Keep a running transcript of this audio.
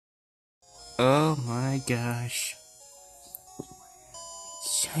Oh my gosh.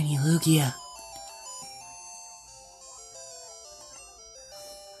 Shiny Lugia.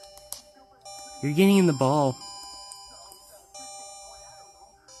 You're getting in the ball.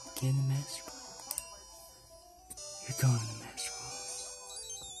 Get in the Master Ball. You're going in the Master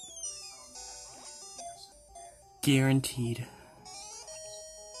Ball. Guaranteed.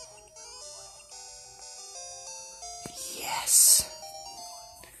 Yes.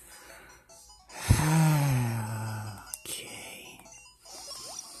 Okay.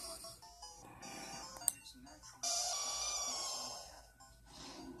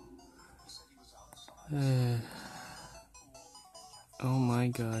 Oh my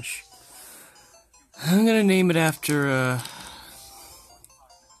gosh. I'm gonna name it after,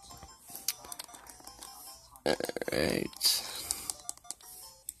 Alright.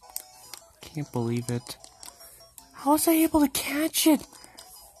 Can't believe it. How was I able to catch it?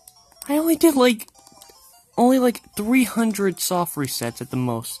 I only did only 300 soft resets at the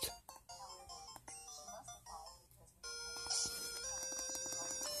most.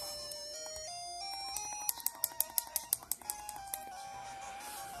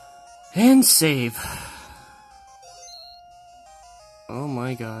 And save. Oh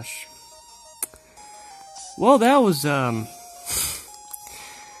my gosh. Well, that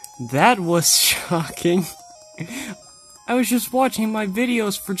was shocking. I was just watching my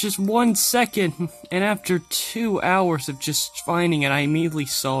videos for just 1 second, and after 2 hours of just finding it, I immediately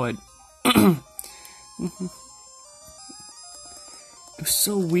saw it. It was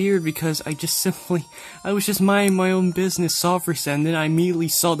so weird because I was just minding my own business, soft reset, and then I immediately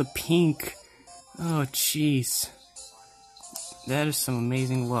saw the pink. Oh, jeez. That is some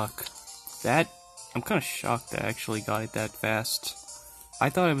amazing luck. I'm kind of shocked that I actually got it that fast. I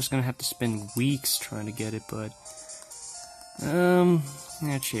thought I was gonna have to spend weeks trying to get it, but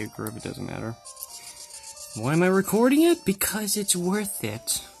actually, it doesn't matter. Why am I recording it? Because it's worth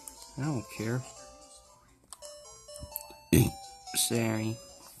it. I don't care. Sorry.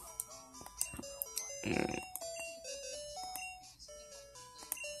 Alright.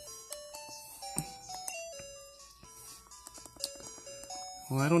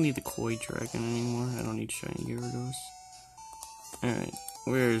 Well, I don't need the Koi Dragon anymore. I don't need shiny Gyarados. Alright.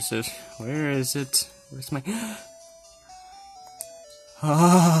 Where is it? Where is it? Where's my...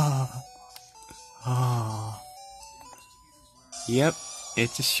 Ah. Ah. Yep.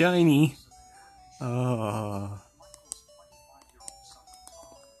 It's a shiny. Ah.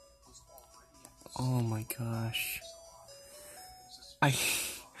 Oh my gosh. I'm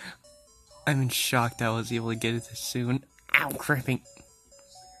in shock that I was able to get it this soon. Ow, cramping.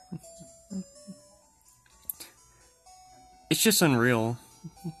 It's just unreal.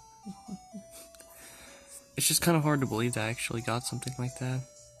 It's just kind of hard to believe that I actually got something like that.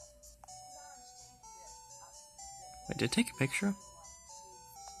 I did take a picture.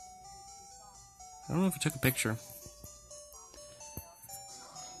 I don't know if I took a picture.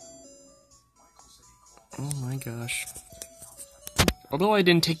 Oh my gosh. Although I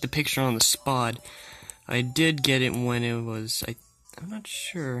didn't take the picture on the spot, I did get it when it was... I'm not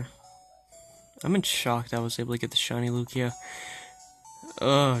sure. I'm in shock that I was able to get the shiny Lugia.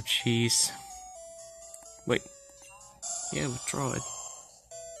 Oh, jeez. Wait. Yeah, withdraw it.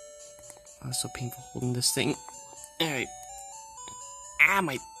 Oh, it's so painful holding this thing. Alright. Ah,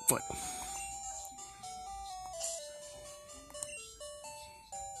 my foot.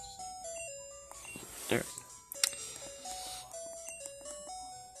 There.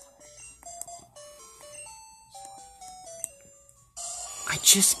 I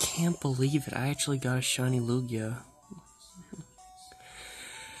just can't believe it. I actually got a shiny Lugia.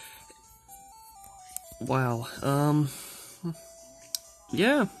 Wow.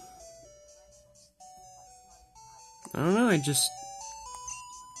 Yeah. I don't know,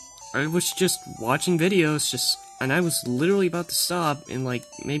 I was just watching videos, and I was literally about to stop in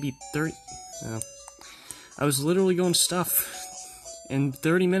maybe 30, I was literally going to stuff in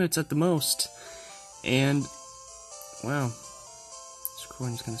 30 minutes at the most, and, wow, this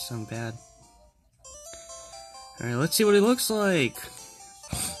recording's gonna sound bad. Alright, let's see what it looks like.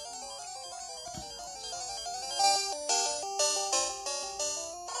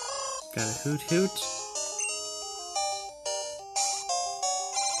 Got a hoot hoot.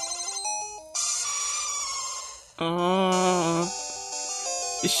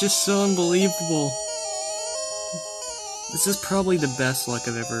 It's just so unbelievable. This is probably the best luck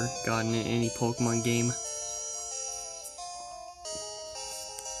I've ever gotten in any Pokemon game.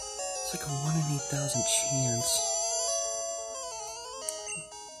 It's like a 1 in 8,000 chance.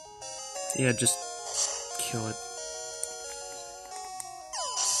 Yeah, just kill it.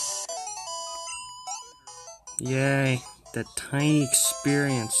 Yay, that tiny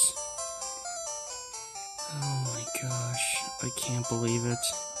experience. Oh my gosh, I can't believe it.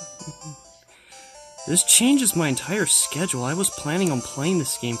 This changes my entire schedule. I was planning on playing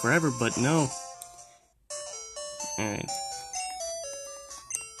this game forever, but no. Alright.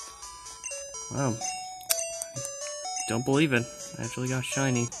 Wow. Don't believe it. I actually got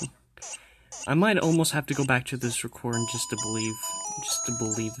shiny. I might almost have to go back to this recording just to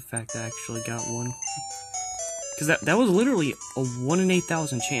believe the fact that I actually got one. Because that was literally a 1 in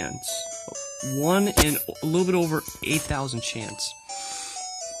 8,000 chance. 1 in a little bit over 8,000 chance.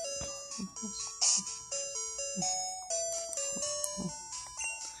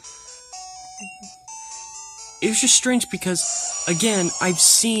 It was just strange because, again, I've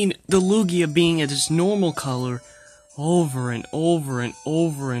seen the Lugia being at its normal color over and over and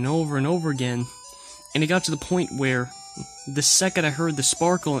over and over and over again. And it got to the point where the second I heard the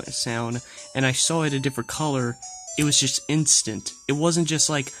sparkle sound and I saw it a different color, it was just instant. It wasn't just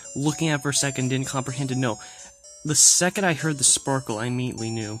like looking at it for a second, didn't comprehend it. No. The second I heard the sparkle, I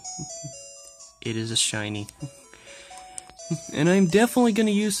immediately knew. It is a shiny. And I'm definitely going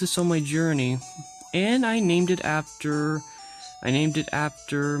to use this on my journey. And I named it after my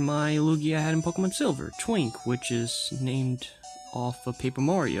Lugia I had in Pokemon Silver, Twink, which is named off of Paper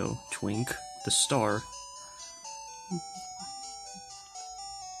Mario. Twink, the star.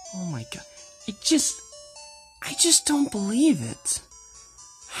 Oh my god. I just don't believe it.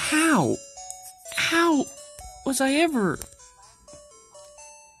 How was I ever...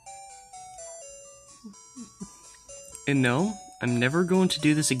 And no, I'm never going to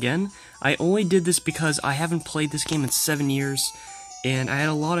do this again. I only did this because I haven't played this game in 7 years, and I had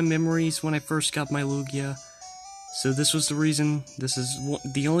a lot of memories when I first got my Lugia. So this was the reason. This is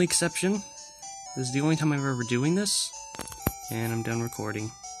the only exception. This is the only time I'm ever doing this, and I'm done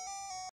recording.